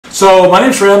So my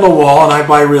name's Randall Wall, and I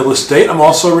buy real estate. I'm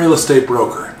also a real estate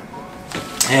broker,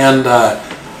 and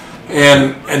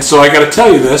so I got to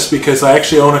tell you this because I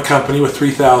actually own a company with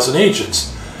 3,000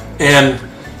 agents, and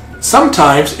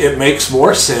sometimes it makes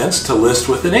more sense to list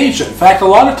with an agent. In fact, a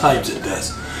lot of times it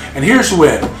does. And here's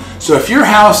when. So if your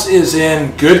house is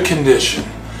in good condition,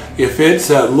 if it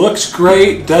looks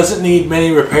great, doesn't need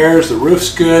many repairs, the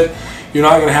roof's good, you're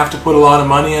not going to have to put a lot of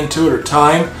money into it or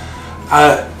time,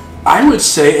 I would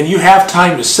say, and you have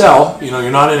time to sell, you're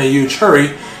not in a huge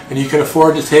hurry, and you can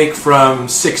afford to take from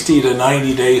 60 to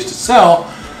 90 days to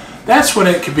sell, that's when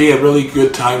it could be a really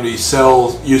good time to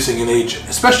sell using an agent,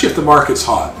 especially if the market's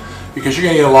hot, because you're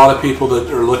going to get a lot of people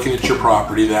that are looking at your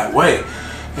property that way.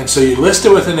 And so you list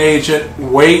it with an agent,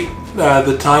 wait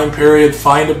the time period,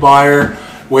 find a buyer,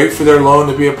 wait for their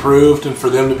loan to be approved and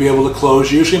for them to be able to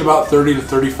close, usually in about 30 to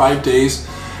 35 days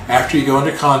after you go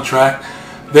into contract.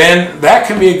 Then that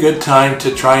can be a good time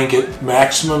to try and get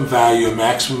maximum value,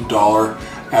 maximum dollar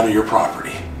out of your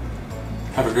property.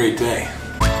 Have a great day.